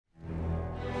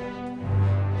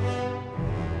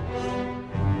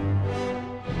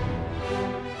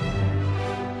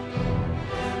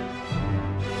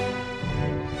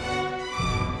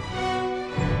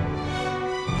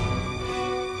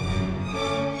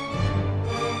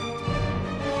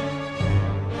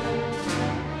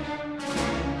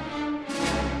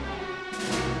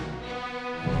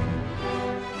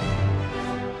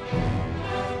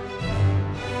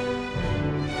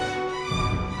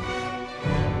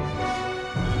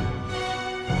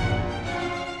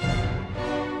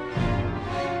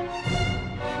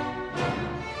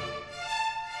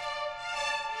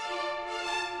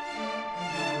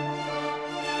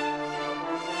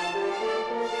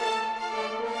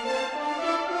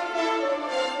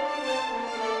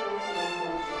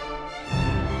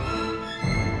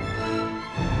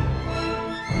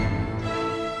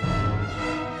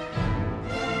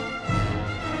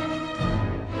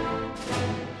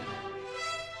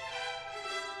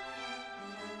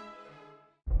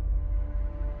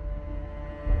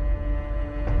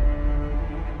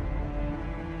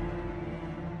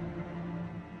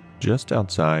Just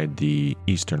outside the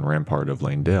eastern rampart of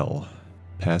Leyndell,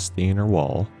 past the inner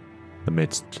wall,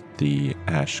 amidst the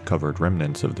ash-covered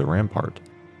remnants of the rampart,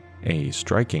 a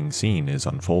striking scene is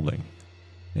unfolding,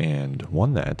 and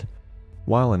one that,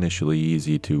 while initially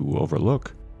easy to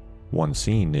overlook, one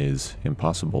scene is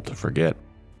impossible to forget.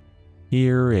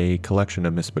 Here, a collection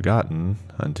of misbegotten,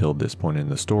 until this point in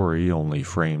the story only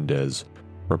framed as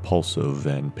repulsive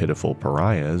and pitiful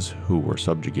pariahs who were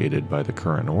subjugated by the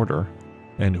current order,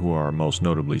 and who are most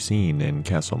notably seen in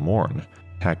Castle Morn,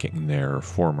 hacking their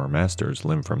former masters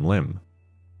limb from limb,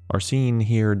 are seen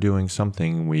here doing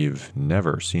something we've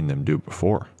never seen them do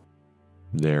before.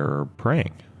 They're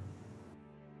praying.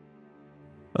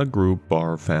 A group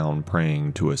are found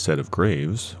praying to a set of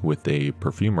graves, with a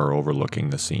perfumer overlooking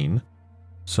the scene.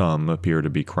 Some appear to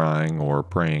be crying or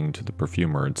praying to the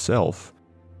perfumer itself,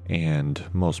 and,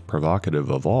 most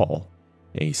provocative of all,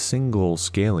 a single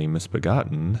scaly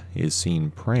misbegotten is seen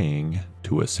praying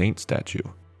to a saint statue.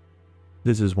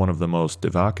 This is one of the most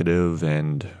evocative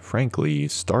and, frankly,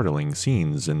 startling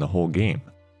scenes in the whole game,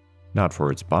 not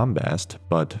for its bombast,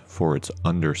 but for its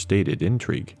understated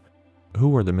intrigue.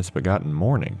 Who are the misbegotten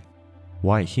mourning?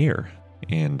 Why here?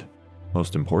 And,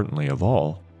 most importantly of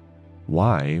all,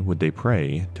 why would they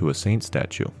pray to a saint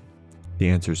statue? The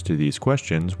answers to these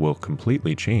questions will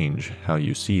completely change how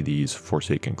you see these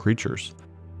forsaken creatures,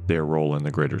 their role in the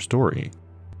greater story,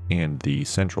 and the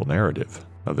central narrative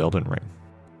of Elden Ring.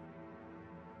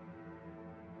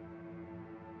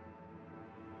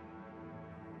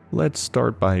 Let's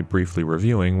start by briefly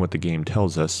reviewing what the game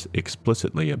tells us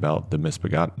explicitly about the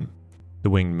misbegotten.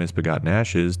 The winged misbegotten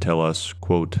ashes tell us,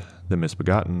 quote, "The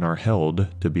misbegotten are held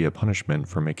to be a punishment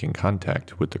for making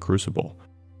contact with the crucible,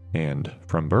 and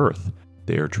from birth,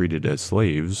 they are treated as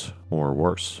slaves or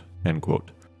worse," end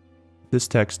quote. This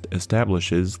text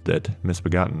establishes that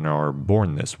misbegotten are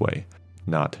born this way,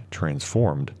 not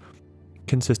transformed,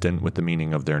 consistent with the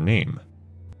meaning of their name.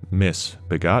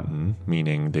 Misbegotten,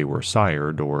 meaning they were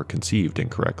sired or conceived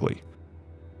incorrectly.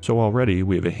 So already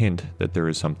we have a hint that there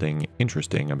is something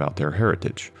interesting about their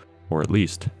heritage, or at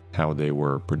least how they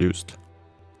were produced.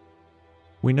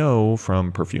 We know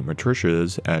from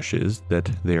Perfumatricia's ashes that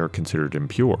they are considered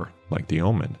impure, like the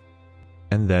Omen,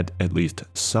 and that at least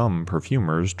some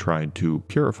perfumers tried to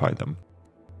purify them,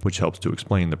 which helps to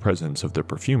explain the presence of the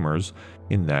perfumers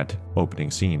in that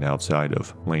opening scene outside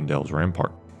of Leyndell's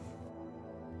rampart.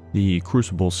 The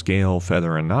crucible scale,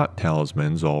 feather, and knot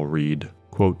talismans all read,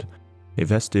 quote, "A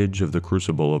vestige of the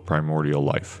crucible of primordial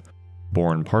life.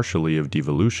 Born partially of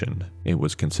devolution, it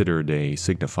was considered a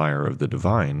signifier of the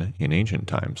divine in ancient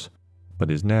times, but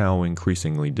is now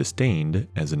increasingly disdained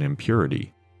as an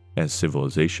impurity, as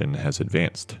civilization has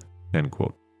advanced," end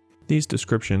quote. These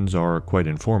descriptions are quite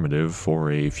informative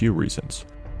for a few reasons.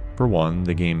 For one,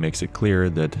 the game makes it clear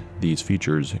that these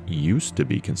features used to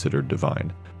be considered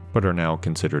divine, but are now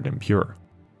considered impure,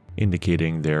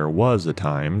 indicating there was a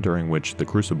time during which the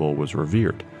crucible was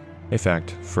revered, a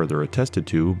fact further attested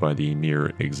to by the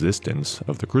mere existence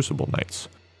of the Crucible Knights,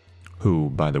 who,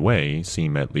 by the way,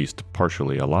 seem at least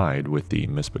partially allied with the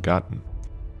misbegotten.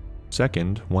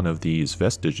 Second, one of these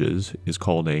vestiges is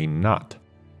called a knot.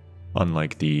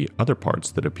 Unlike the other parts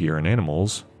that appear in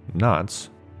animals, knots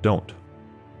don't.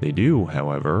 They do,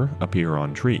 however, appear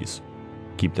on trees.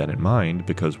 Keep that in mind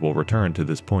because we'll return to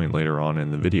this point later on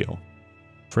in the video.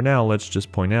 For now, let's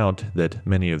just point out that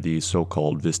many of these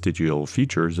so-called vestigial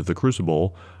features of the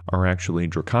Crucible are actually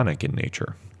draconic in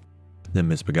nature. The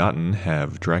misbegotten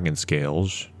have dragon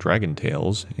scales, dragon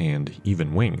tails, and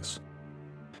even wings.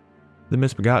 The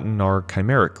misbegotten are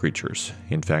chimeric creatures,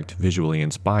 in fact visually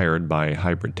inspired by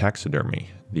hybrid taxidermy,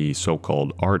 the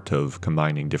so-called art of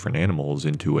combining different animals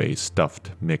into a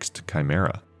stuffed, mixed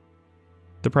chimera.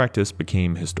 The practice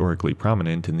became historically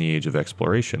prominent in the Age of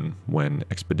Exploration, when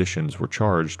expeditions were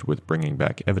charged with bringing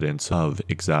back evidence of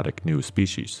exotic new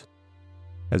species.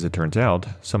 As it turns out,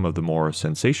 some of the more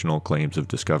sensational claims of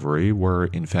discovery were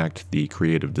in fact the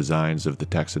creative designs of the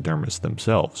taxidermists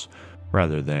themselves,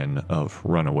 rather than of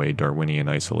runaway Darwinian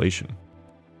isolation.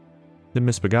 The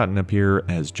misbegotten appear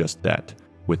as just that,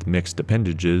 with mixed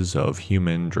appendages of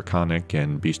human, draconic,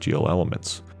 and bestial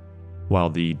elements, while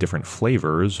the different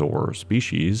flavors, or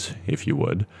species, if you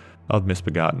would, of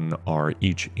misbegotten are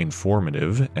each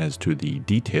informative as to the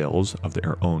details of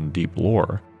their own deep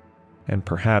lore, and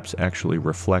perhaps actually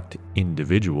reflect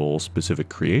individual specific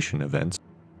creation events,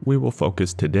 we will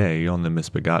focus today on the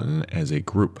misbegotten as a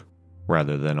group,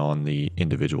 rather than on the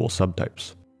individual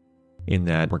subtypes. In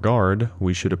that regard,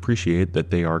 we should appreciate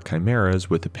that they are chimeras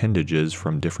with appendages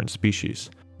from different species,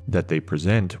 that they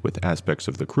present with aspects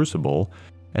of the Crucible,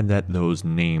 and that those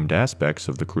named aspects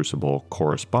of the crucible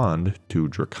correspond to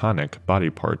draconic body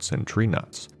parts and tree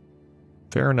nuts.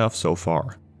 Fair enough so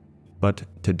far. But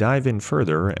to dive in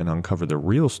further and uncover the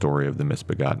real story of the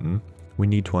Misbegotten, we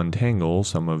need to untangle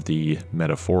some of the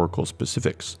metaphorical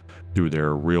specifics through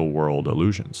their real-world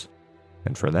allusions.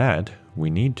 And for that, we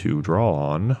need to draw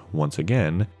on, once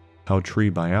again, how tree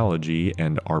biology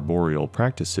and arboreal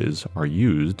practices are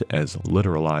used as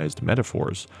literalized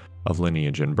metaphors of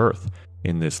lineage and birth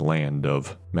in this land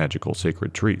of magical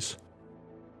sacred trees.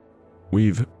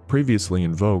 We've previously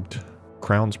invoked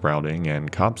crown sprouting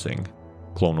and copsing,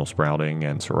 clonal sprouting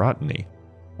and serotiny,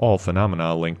 all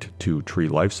phenomena linked to tree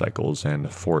life cycles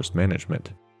and forest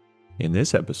management. In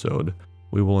this episode,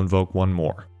 we will invoke one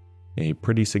more, a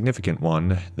pretty significant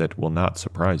one that will not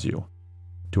surprise you.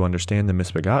 To understand the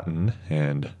Misbegotten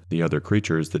and the other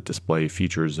creatures that display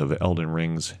features of Elden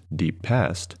Ring's deep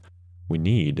past, we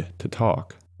need to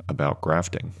talk about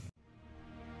grafting.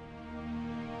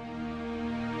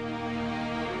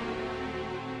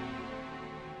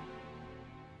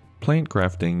 Plant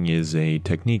grafting is a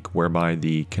technique whereby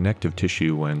the connective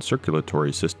tissue and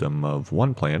circulatory system of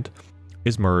one plant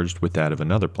is merged with that of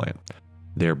another plant,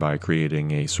 thereby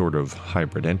creating a sort of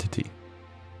hybrid entity.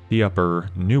 The upper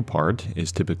new part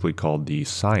is typically called the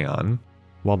scion,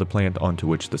 while the plant onto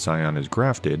which the scion is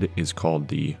grafted is called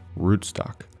the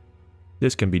rootstock.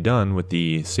 This can be done with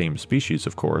the same species,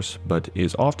 of course, but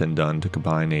is often done to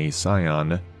combine a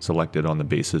scion selected on the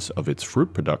basis of its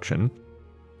fruit production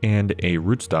and a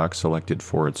rootstock selected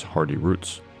for its hardy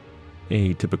roots.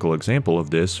 A typical example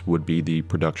of this would be the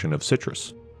production of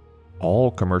citrus. All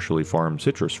commercially farmed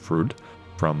citrus fruit,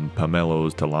 from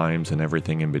pomelos to limes and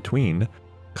everything in between,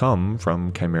 come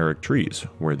from chimeric trees,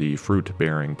 where the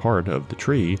fruit-bearing part of the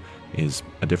tree is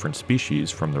a different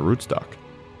species from the rootstock,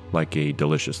 like a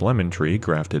delicious lemon tree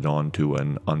grafted onto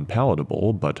an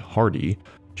unpalatable but hardy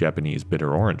Japanese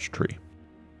bitter orange tree.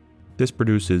 This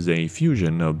produces a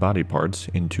fusion of body parts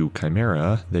into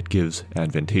chimera that gives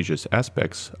advantageous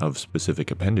aspects of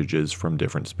specific appendages from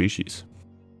different species.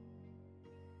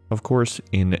 Of course,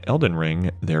 in Elden Ring,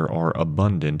 there are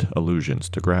abundant allusions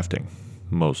to grafting,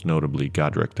 most notably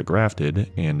Godric the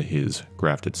Grafted and his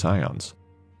grafted scions.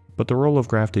 But the role of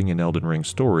grafting in Elden Ring's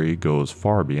story goes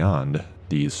far beyond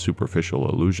these superficial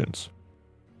allusions.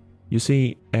 You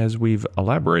see, as we've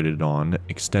elaborated on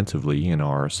extensively in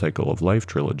our Cycle of Life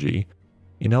trilogy,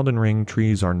 in Elden Ring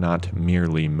trees are not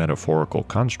merely metaphorical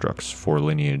constructs for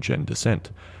lineage and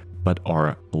descent, but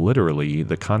are literally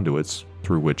the conduits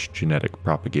through which genetic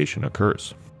propagation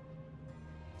occurs.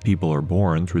 People are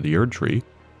born through the Erd tree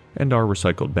and are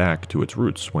recycled back to its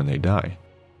roots when they die.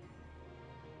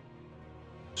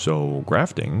 So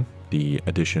grafting, the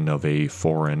addition of a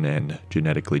foreign and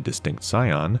genetically distinct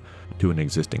scion to an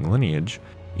existing lineage,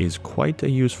 is quite a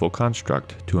useful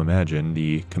construct to imagine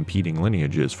the competing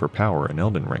lineages for power in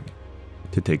Elden Ring.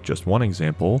 To take just one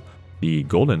example, the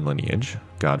Golden lineage,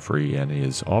 Godfrey and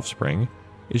his offspring,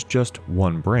 is just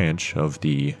one branch of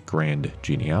the grand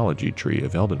genealogy tree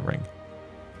of Elden Ring.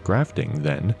 Grafting,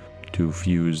 then, to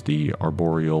fuse the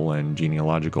arboreal and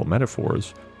genealogical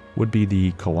metaphors, would be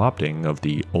the co-opting of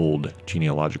the old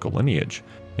genealogical lineage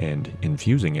and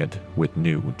infusing it with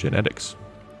new genetics.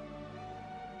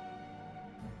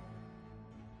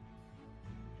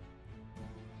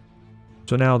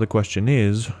 So now the question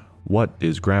is, what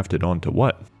is grafted onto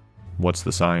what? What's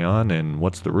the scion and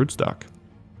what's the rootstock?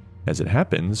 As it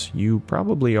happens, you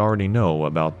probably already know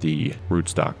about the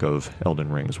rootstock of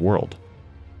Elden Ring's world.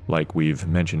 Like we've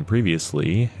mentioned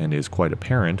previously, and is quite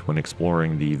apparent when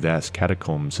exploring the vast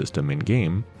catacomb system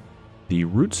in-game, the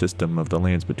root system of the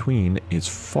Lands Between is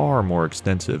far more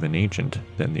extensive and ancient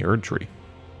than the Erd Tree,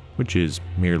 which is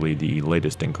merely the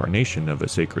latest incarnation of a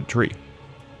sacred tree,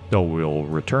 though we'll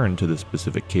return to the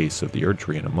specific case of the Erd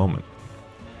Tree in a moment.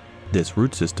 This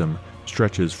root system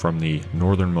stretches from the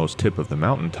northernmost tip of the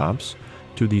mountaintops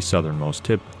to the southernmost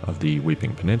tip of the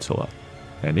Weeping Peninsula,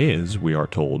 and is, we are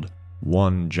told,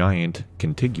 one giant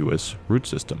contiguous root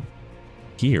system.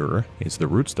 Here is the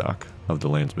rootstock of the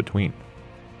Lands Between.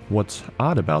 What's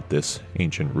odd about this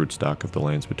ancient rootstock of the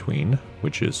Lands Between,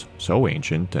 which is so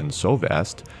ancient and so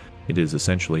vast, it is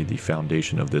essentially the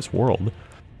foundation of this world,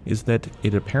 is that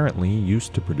it apparently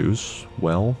used to produce,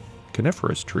 well,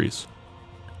 coniferous trees.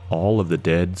 All of the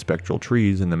dead spectral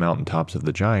trees in the mountaintops of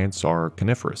the giants are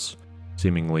coniferous,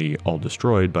 seemingly all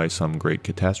destroyed by some great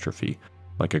catastrophe,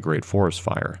 like a great forest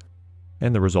fire,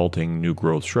 and the resulting new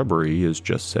growth shrubbery is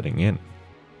just setting in.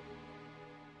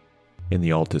 In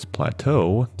the Altus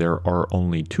Plateau, there are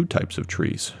only two types of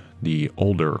trees, the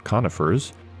older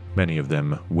conifers, many of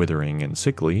them withering and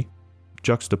sickly,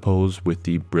 juxtaposed with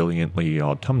the brilliantly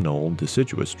autumnal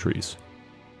deciduous trees.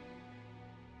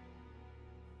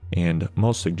 And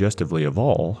most suggestively of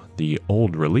all, the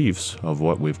old reliefs of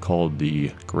what we've called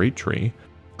the Great Tree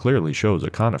clearly shows a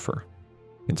conifer,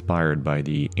 inspired by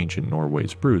the ancient Norway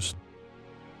spruce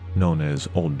known as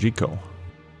Old Giko,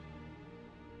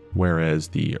 whereas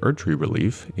the Erdtree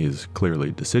relief is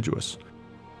clearly deciduous.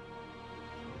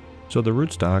 So the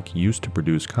rootstock used to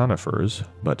produce conifers,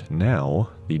 but now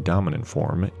the dominant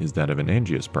form is that of an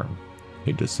angiosperm,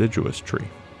 a deciduous tree.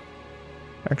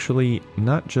 Actually,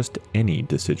 not just any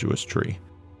deciduous tree.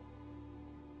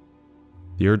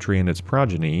 The Erdtree and its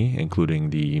progeny, including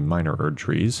the minor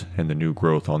Erdtrees and the new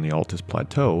growth on the Altus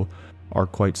Plateau, are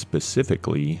quite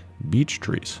specifically beech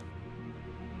trees.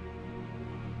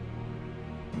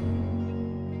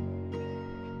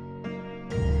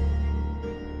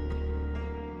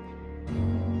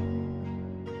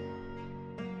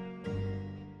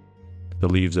 The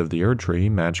leaves of the Erdtree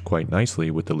match quite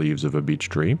nicely with the leaves of a beech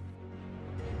tree.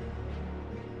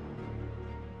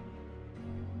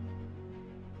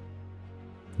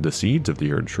 The seeds of the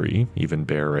Erdtree even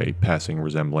bear a passing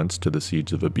resemblance to the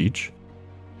seeds of a beech.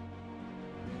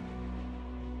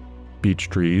 Beech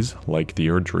trees, like the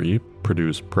Erdtree,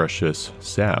 produce precious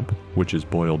sap, which is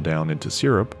boiled down into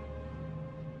syrup.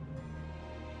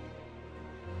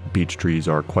 Beech trees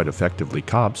are quite effectively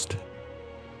copsed,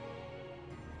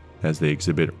 as they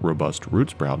exhibit robust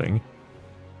root sprouting,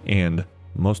 and,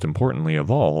 most importantly of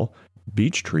all,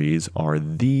 beech trees are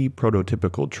the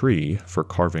prototypical tree for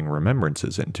carving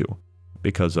remembrances into,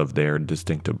 because of their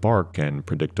distinctive bark and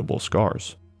predictable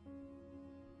scars.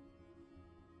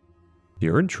 The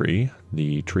Erdtree,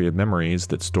 the tree of memories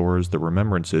that stores the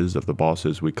remembrances of the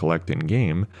bosses we collect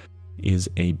in-game, is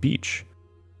a beech.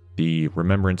 The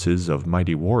remembrances of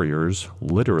mighty warriors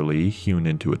literally hewn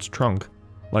into its trunk,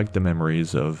 like the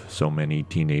memories of so many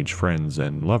teenage friends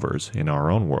and lovers in our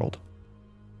own world.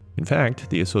 In fact,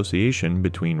 the association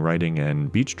between writing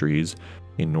and beech trees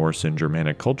in Norse and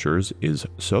Germanic cultures is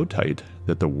so tight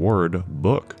that the word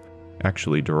book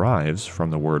actually derives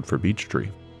from the word for beech tree.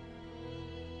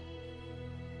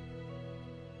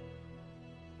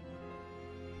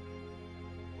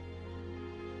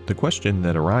 The question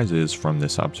that arises from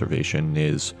this observation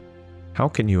is, how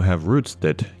can you have roots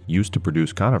that used to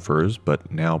produce conifers but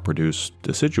now produce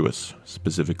deciduous,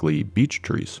 specifically beech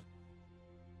trees?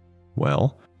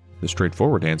 Well, the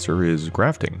straightforward answer is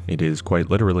grafting. It is quite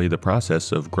literally the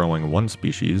process of growing one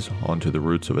species onto the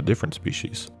roots of a different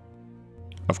species.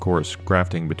 Of course,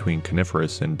 grafting between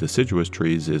coniferous and deciduous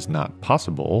trees is not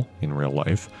possible in real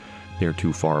life. They are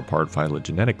too far apart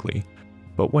phylogenetically.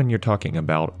 But when you're talking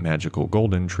about magical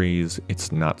golden trees,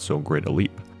 it's not so great a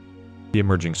leap. The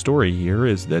emerging story here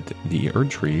is that the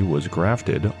Erdtree was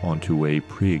grafted onto a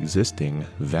pre-existing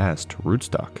vast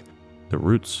rootstock, the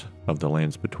roots of the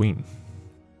lands between.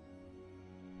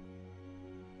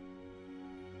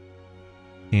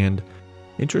 And,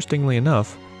 interestingly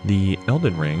enough, the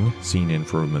Elden Ring, seen in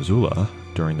Furumazola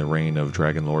during the reign of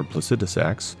Dragon Lord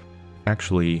Placidusax,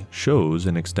 actually shows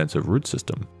an extensive root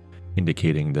system,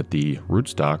 indicating that the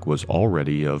rootstock was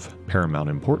already of paramount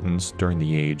importance during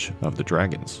the Age of the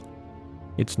Dragons.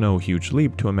 It's no huge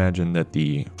leap to imagine that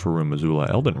the Furumazola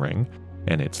Elden Ring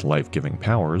and its life-giving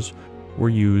powers were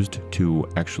used to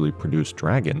actually produce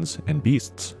dragons and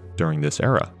beasts during this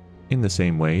era, in the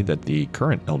same way that the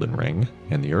current Elden Ring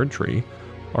and the Erdtree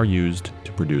are used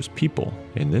to produce people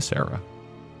in this era.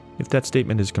 If that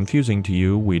statement is confusing to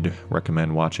you, we'd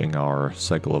recommend watching our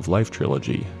Cycle of Life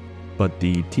trilogy, but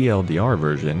the TLDR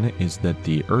version is that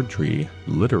the Erdtree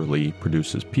literally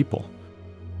produces people.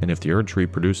 And if the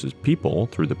Erdtree produces people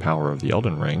through the power of the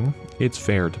Elden Ring, it's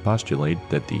fair to postulate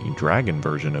that the dragon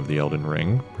version of the Elden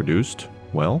Ring produced,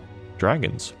 well,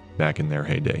 dragons back in their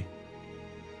heyday.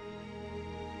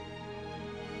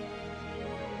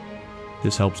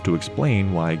 This helps to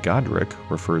explain why Godric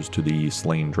refers to the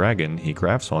slain dragon he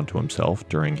grafts onto himself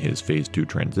during his Phase 2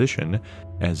 transition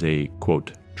as a,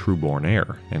 quote, trueborn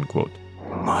heir, end quote.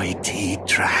 Mighty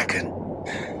dragon,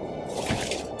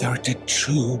 thou art a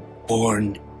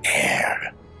true-born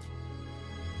heir.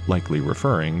 Likely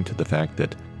referring to the fact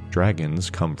that dragons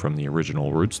come from the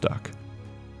original rootstock.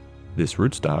 This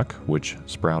rootstock, which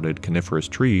sprouted coniferous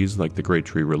trees like the Great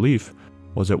Tree Relief,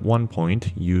 was at one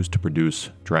point used to produce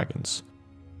dragons.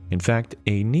 In fact,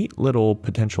 a neat little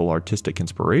potential artistic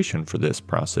inspiration for this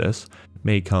process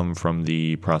may come from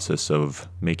the process of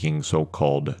making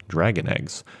so-called dragon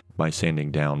eggs by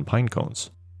sanding down pine cones,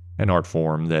 an art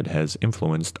form that has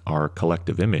influenced our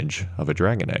collective image of a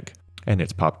dragon egg and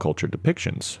its pop culture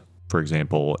depictions, for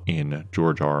example in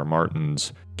George R.R.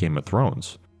 Martin's Game of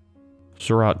Thrones.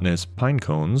 Serotinous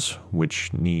pinecones,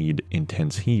 which need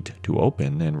intense heat to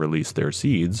open and release their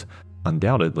seeds,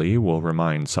 undoubtedly will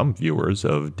remind some viewers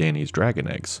of Dani's dragon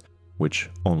eggs, which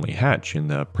only hatch in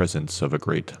the presence of a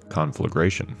great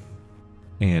conflagration.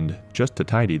 And just to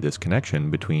tidy this connection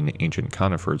between ancient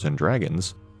conifers and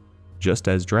dragons, just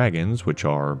as dragons, which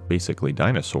are basically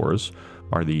dinosaurs,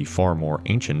 are the far more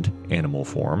ancient animal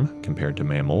form compared to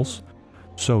mammals,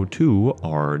 so too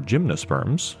are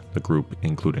gymnosperms, the group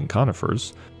including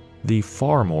conifers, the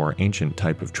far more ancient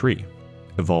type of tree,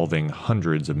 evolving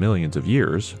hundreds of millions of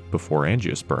years before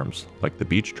angiosperms, like the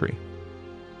beech tree.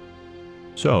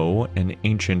 So, an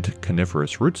ancient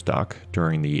coniferous rootstock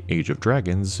during the Age of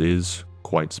Dragons is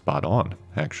quite spot on,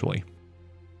 actually.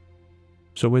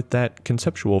 So with that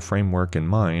conceptual framework in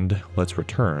mind, let's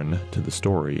return to the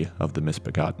story of the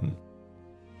Misbegotten.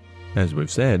 As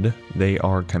we've said, they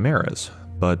are chimeras,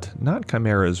 but not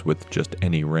chimeras with just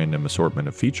any random assortment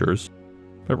of features,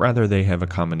 but rather they have a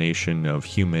combination of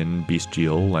human,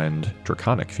 bestial, and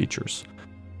draconic features.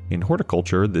 In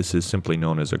horticulture, this is simply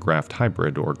known as a graft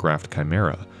hybrid or graft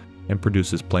chimera, and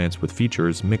produces plants with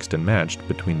features mixed and matched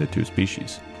between the two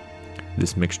species.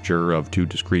 This mixture of two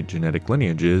discrete genetic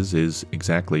lineages is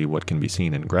exactly what can be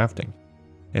seen in grafting,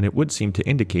 and it would seem to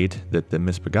indicate that the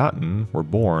Misbegotten were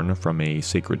born from a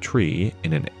sacred tree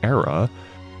in an era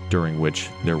during which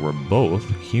there were both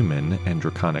human and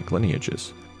draconic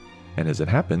lineages. And as it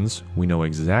happens, we know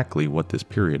exactly what this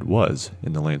period was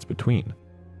in the lands between.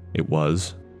 It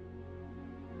was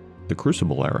the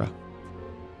Crucible era.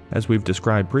 As we've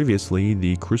described previously,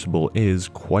 the Crucible is,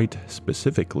 quite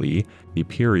specifically, the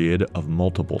period of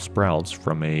multiple sprouts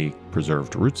from a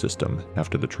preserved root system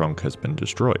after the trunk has been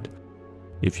destroyed.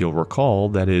 If you'll recall,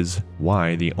 that is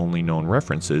why the only known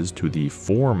references to the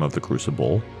form of the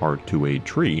Crucible are to a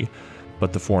tree,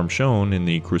 but the form shown in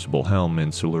the Crucible helm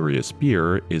and Siluria's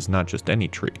spear is not just any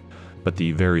tree, but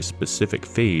the very specific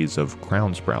phase of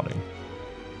crown sprouting.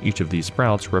 Each of these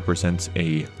sprouts represents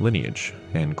a lineage,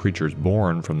 and creatures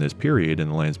born from this period in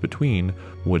the lands between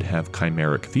would have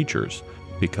chimeric features,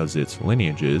 because its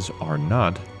lineages are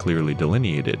not clearly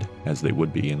delineated as they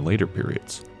would be in later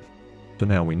periods. So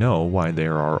now we know why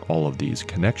there are all of these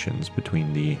connections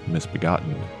between the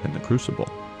Misbegotten and the Crucible.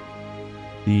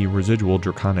 The residual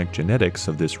draconic genetics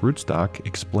of this rootstock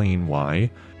explain why,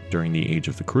 during the Age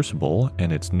of the Crucible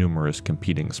and its numerous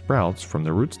competing sprouts from the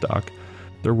rootstock,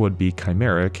 there would be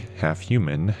chimeric,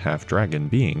 half-human, half-dragon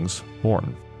beings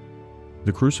born.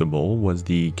 The Crucible was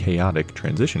the chaotic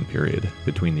transition period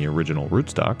between the original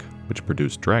rootstock, which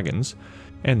produced dragons,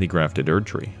 and the grafted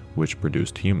Erdtree, which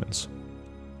produced humans.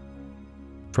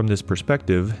 From this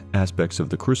perspective, aspects of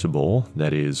the Crucible,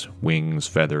 that is, wings,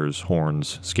 feathers,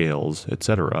 horns, scales,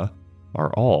 etc.,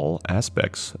 are all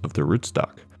aspects of the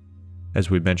rootstock. As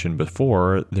we mentioned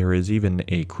before, there is even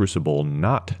a Crucible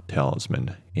knot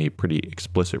talisman, a pretty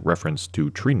explicit reference to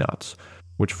tree knots,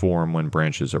 which form when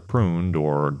branches are pruned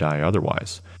or die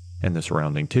otherwise, and the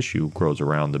surrounding tissue grows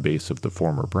around the base of the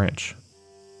former branch.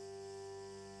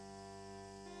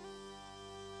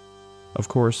 Of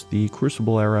course, the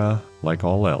Crucible era, like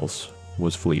all else,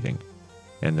 was fleeting,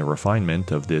 and the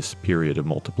refinement of this period of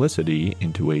multiplicity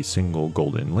into a single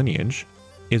golden lineage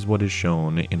is what is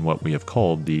shown in what we have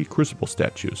called the Crucible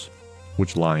statues,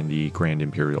 which line the Grand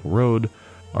Imperial Road,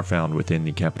 are found within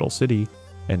the capital city,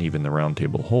 and even the Round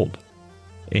Table Hold.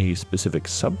 A specific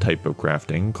subtype of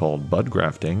grafting, called bud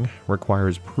grafting,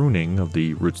 requires pruning of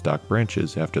the rootstock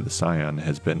branches after the scion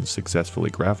has been successfully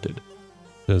grafted.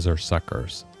 Those are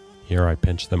suckers. Here I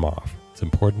pinch them off. It's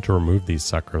important to remove these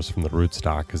suckers from the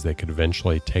rootstock as they could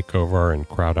eventually take over and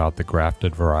crowd out the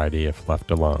grafted variety if left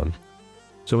alone.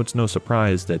 So it's no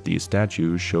surprise that these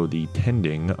statues show the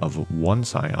tending of one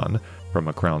scion from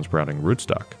a crown-sprouting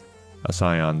rootstock, a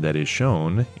scion that is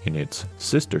shown in its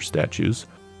sister statues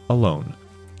alone,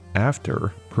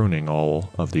 after pruning all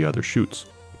of the other shoots,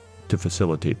 to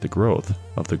facilitate the growth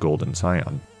of the golden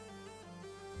scion.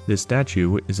 This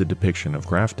statue is a depiction of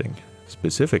grafting,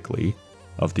 specifically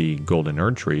of the golden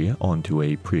Erdtree onto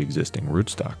a pre-existing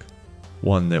rootstock,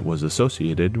 one that was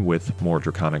associated with more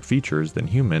draconic features than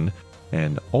human,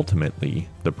 and ultimately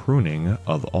the pruning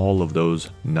of all of those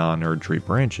non-Erdtree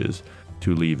branches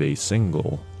to leave a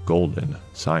single golden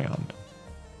scion.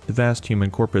 The vast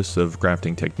human corpus of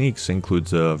grafting techniques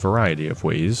includes a variety of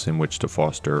ways in which to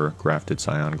foster grafted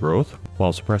scion growth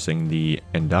while suppressing the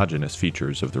endogenous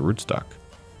features of the rootstock.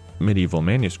 Medieval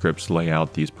manuscripts lay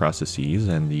out these processes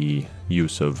and the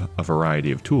use of a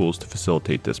variety of tools to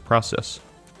facilitate this process.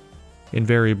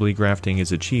 Invariably, grafting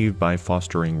is achieved by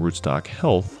fostering rootstock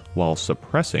health while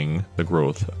suppressing the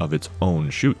growth of its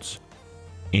own shoots.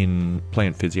 In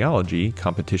plant physiology,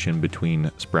 competition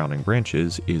between sprouting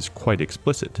branches is quite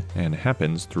explicit and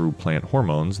happens through plant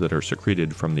hormones that are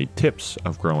secreted from the tips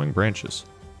of growing branches.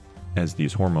 As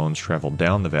these hormones travel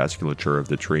down the vasculature of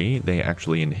the tree, they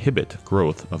actually inhibit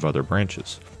growth of other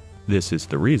branches. This is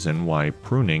the reason why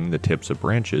pruning the tips of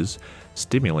branches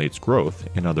stimulates growth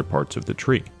in other parts of the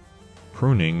tree.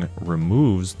 Pruning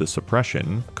removes the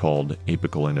suppression, called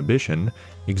apical inhibition,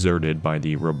 exerted by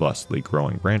the robustly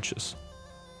growing branches.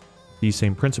 These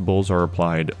same principles are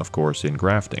applied, of course, in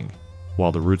grafting.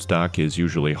 While the rootstock is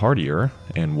usually hardier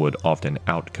and would often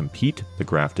outcompete the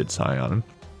grafted scion,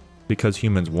 because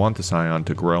humans want the scion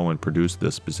to grow and produce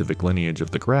the specific lineage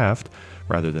of the graft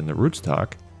rather than the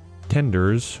rootstock,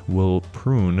 tenders will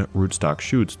prune rootstock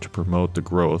shoots to promote the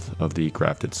growth of the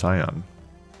grafted scion.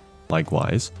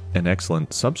 Likewise, an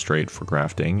excellent substrate for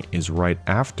grafting is right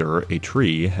after a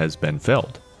tree has been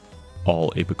felled,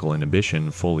 all apical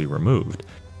inhibition fully removed,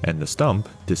 and the stump,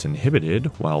 disinhibited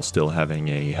while still having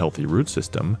a healthy root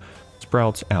system,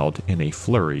 sprouts out in a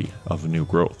flurry of new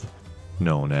growth,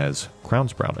 known as crown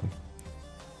sprouting.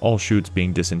 All shoots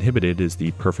being disinhibited is the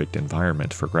perfect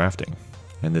environment for grafting,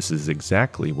 and this is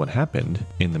exactly what happened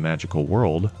in the magical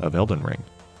world of Elden Ring.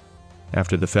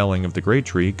 After the felling of the great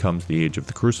tree comes the Age of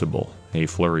the Crucible, a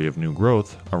flurry of new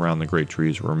growth around the great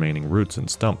tree's remaining roots and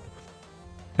stump.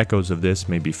 Echoes of this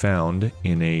may be found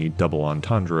in a double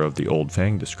entendre of the Old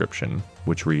Fang description,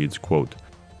 which reads, quote,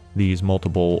 "These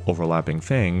multiple overlapping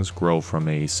fangs grow from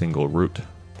a single root.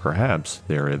 Perhaps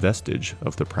they are a vestige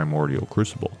of the primordial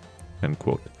crucible." End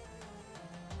quote.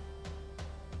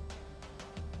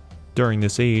 During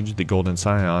this age, the golden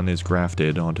scion is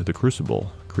grafted onto the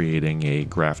crucible, creating a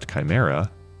graft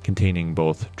chimera containing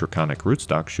both draconic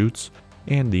rootstock shoots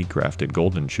and the grafted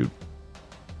golden shoot.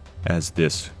 As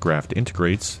this graft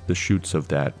integrates, the shoots of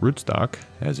that rootstock,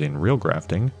 as in real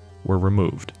grafting, were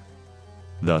removed,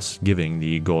 thus giving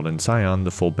the golden scion the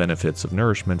full benefits of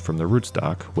nourishment from the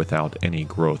rootstock without any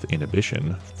growth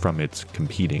inhibition from its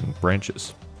competing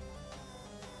branches.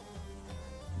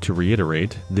 To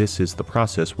reiterate, this is the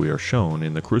process we are shown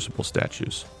in the crucible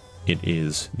statues. It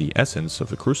is the essence of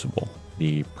the crucible,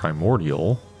 the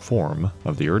primordial form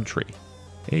of the Erd tree.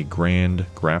 A grand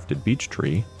grafted beech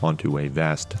tree onto a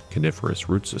vast coniferous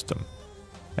root system.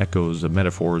 Echoes of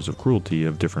metaphors of cruelty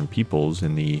of different peoples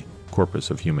in the corpus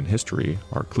of human history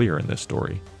are clear in this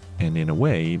story, and in a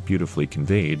way beautifully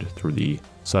conveyed through the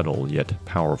subtle yet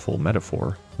powerful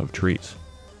metaphor of trees.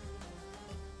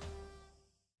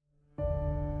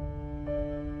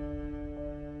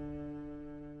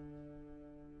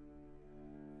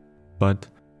 But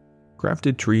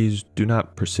grafted trees do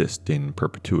not persist in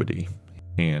perpetuity,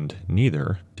 and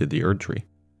neither did the Erd tree.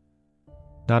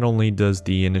 Not only does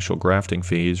the initial grafting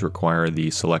phase require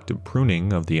the selective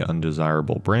pruning of the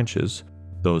undesirable branches,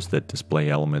 those that display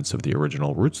elements of the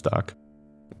original rootstock,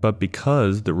 but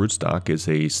because the rootstock is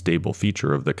a stable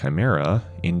feature of the chimera,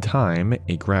 in time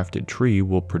a grafted tree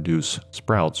will produce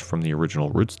sprouts from the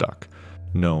original rootstock,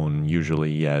 known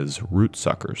usually as root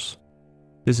suckers.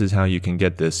 This is how you can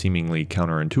get this seemingly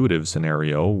counterintuitive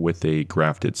scenario with a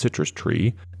grafted citrus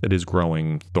tree that is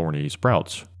growing thorny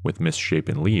sprouts with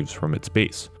misshapen leaves from its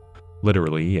base,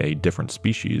 literally a different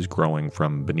species growing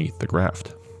from beneath the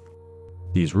graft.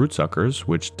 These root suckers,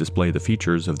 which display the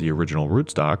features of the original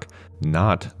rootstock,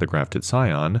 not the grafted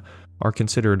scion, are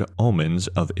considered omens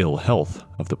of ill health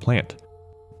of the plant,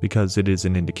 because it is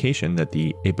an indication that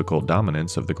the apical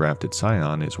dominance of the grafted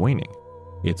scion is waning,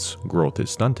 its growth is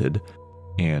stunted,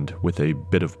 and, with a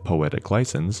bit of poetic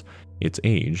license, its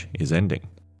age is ending.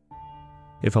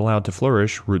 If allowed to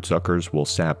flourish, rootsuckers will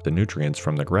sap the nutrients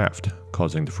from the graft,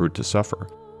 causing the fruit to suffer,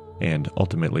 and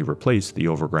ultimately replace the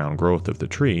overground growth of the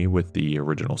tree with the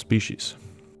original species.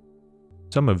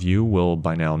 Some of you will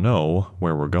by now know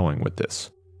where we're going with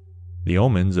this. The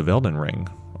omens of Elden Ring,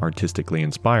 artistically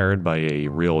inspired by a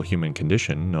real human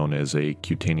condition known as a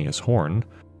cutaneous horn,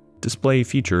 display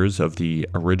features of the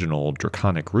original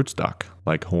draconic rootstock,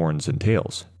 like horns and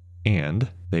tails, and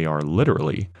they are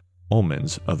literally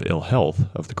omens of ill health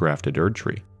of the grafted Erd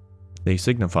tree. They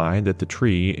signify that the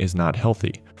tree is not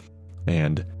healthy,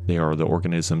 and they are the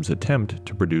organism's attempt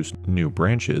to produce new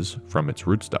branches from its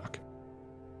rootstock.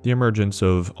 The emergence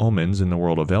of omens in the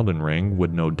world of Elden Ring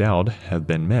would no doubt have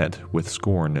been met with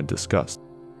scorn and disgust,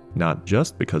 not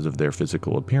just because of their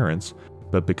physical appearance,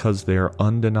 but because they are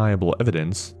undeniable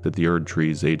evidence that the Erd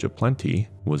tree's age of plenty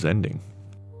was ending.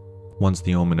 Once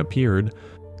the omen appeared,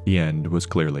 the end was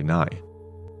clearly nigh.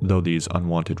 Though these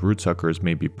unwanted rootsuckers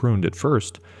may be pruned at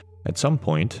first, at some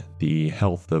point the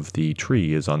health of the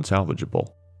tree is unsalvageable.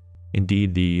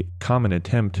 Indeed, the common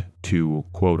attempt to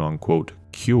quote-unquote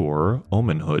cure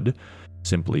omenhood,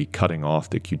 simply cutting off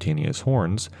the cutaneous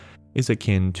horns, is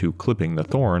akin to clipping the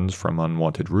thorns from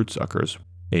unwanted rootsuckers,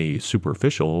 a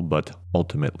superficial but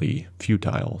ultimately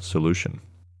futile solution.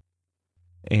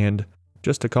 And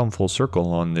just to come full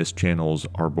circle on this channel's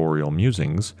arboreal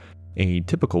musings, a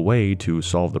typical way to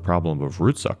solve the problem of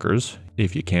rootsuckers,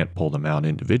 if you can't pull them out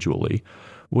individually,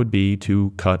 would be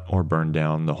to cut or burn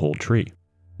down the whole tree,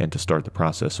 and to start the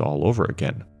process all over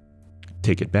again.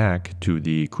 Take it back to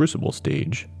the crucible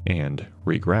stage and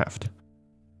regraft.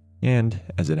 And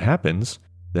as it happens,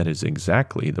 that is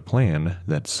exactly the plan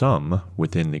that some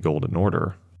within the Golden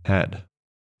Order had.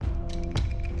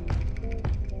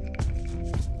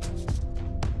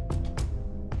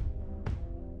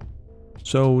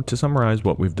 So, to summarize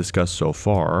what we've discussed so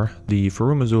far, the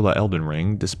Farum Elden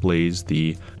Ring displays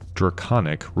the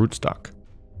draconic rootstock,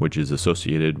 which is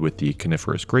associated with the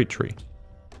coniferous great tree.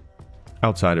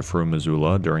 Outside of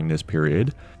Farum during this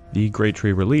period, the great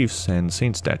tree reliefs and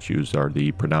saint statues are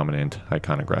the predominant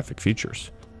iconographic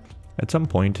features. At some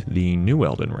point, the new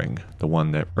Elden Ring, the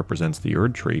one that represents the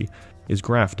Erd tree, is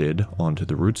grafted onto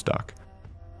the rootstock.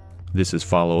 This is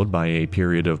followed by a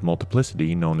period of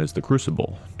multiplicity known as the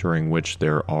Crucible, during which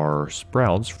there are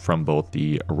sprouts from both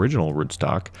the original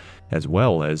rootstock as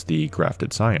well as the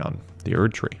grafted scion, the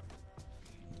Erd tree.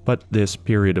 But this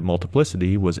period of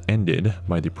multiplicity was ended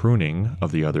by the pruning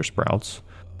of the other sprouts,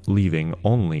 leaving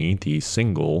only the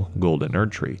single golden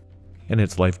Erd tree, and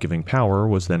its life-giving power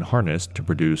was then harnessed to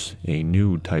produce a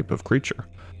new type of creature,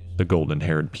 the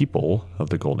golden-haired people of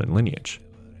the golden lineage,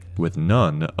 with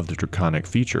none of the draconic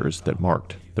features that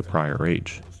marked the prior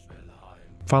age.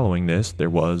 Following this, there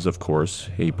was, of course,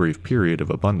 a brief period of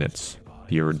abundance,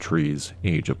 the Erd tree's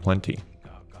age of plenty.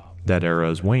 That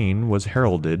era's wane was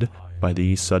heralded by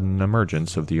the sudden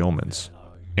emergence of the Omens,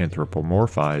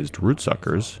 anthropomorphized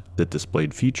rootsuckers that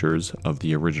displayed features of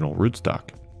the original rootstock,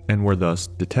 and were thus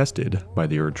detested by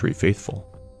the Erd tree faithful.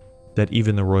 That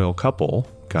even the royal couple,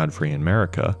 Godfrey and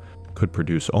Marika, could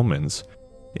produce omens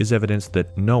is evidence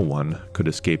that no one could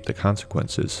escape the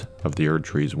consequences of the Erd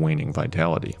tree's waning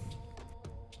vitality.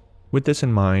 With this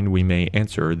in mind, we may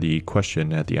answer the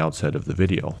question at the outset of the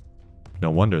video.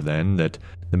 No wonder then that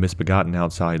the Misbegotten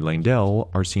outside Leyndell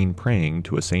are seen praying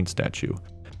to a saint statue.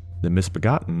 The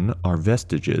Misbegotten are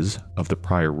vestiges of the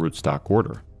prior rootstock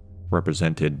order,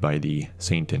 represented by the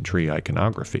saint and tree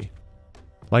iconography.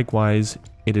 Likewise,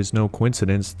 it is no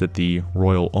coincidence that the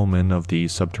royal omen of the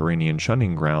subterranean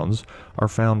shunning grounds are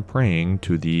found praying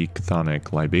to the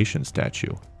chthonic libation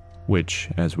statue, which,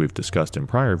 as we've discussed in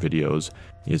prior videos,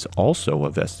 is also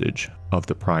a vestige of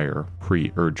the prior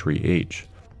pre-Erd tree age.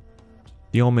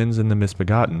 The Omens and the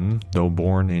Misbegotten, though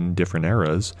born in different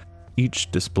eras,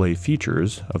 each display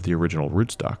features of the original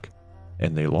rootstock,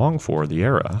 and they long for the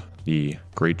era, the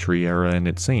Great Tree era and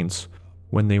its saints,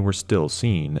 when they were still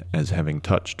seen as having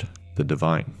touched the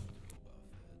divine.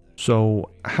 So,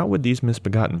 how would these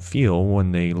Misbegotten feel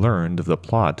when they learned of the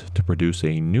plot to produce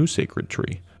a new sacred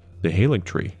tree, the Halig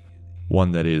tree,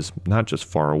 one that is not just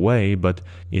far away, but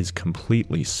is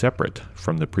completely separate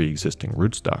from the pre-existing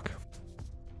rootstock?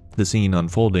 The scene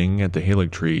unfolding at the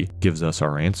Halig tree gives us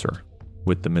our answer,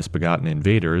 with the Misbegotten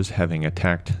invaders having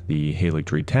attacked the Halig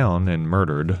tree town and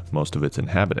murdered most of its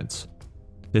inhabitants.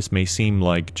 This may seem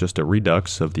like just a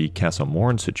redux of the Castle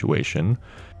Morn situation,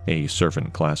 a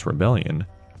servant-class rebellion,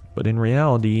 but in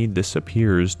reality this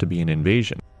appears to be an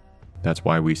invasion. That's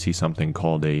why we see something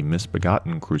called a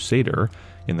Misbegotten Crusader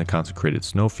in the consecrated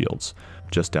snowfields,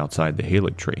 just outside the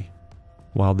Halig tree.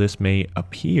 While this may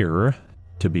appear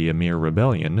to be a mere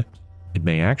rebellion, it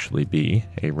may actually be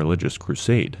a religious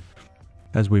crusade.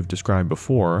 As we've described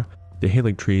before, the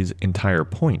Halig tree's entire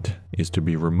point is to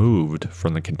be removed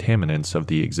from the contaminants of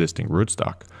the existing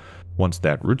rootstock, once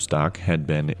that rootstock had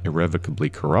been irrevocably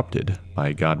corrupted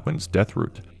by Godwyn's death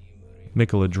root.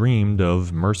 Miquella dreamed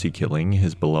of mercy-killing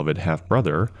his beloved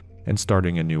half-brother and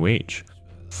starting a new age,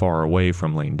 far away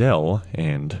from Leyndell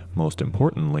and, most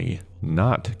importantly,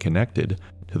 not connected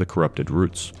to the corrupted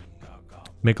roots.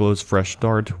 Miquella's fresh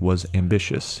start was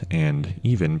ambitious and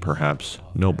even, perhaps,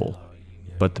 noble.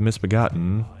 But the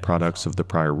Misbegotten, products of the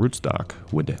prior rootstock,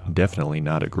 would definitely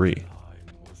not agree.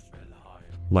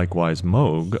 Likewise,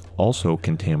 Mohg, also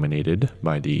contaminated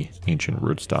by the ancient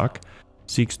rootstock,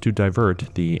 seeks to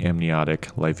divert the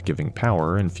amniotic life-giving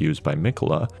power infused by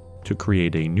Miquella to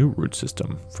create a new root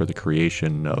system for the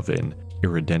creation of an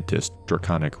irredentist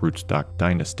draconic rootstock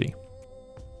dynasty.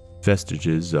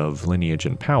 Vestiges of lineage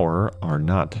and power are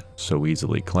not so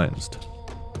easily cleansed.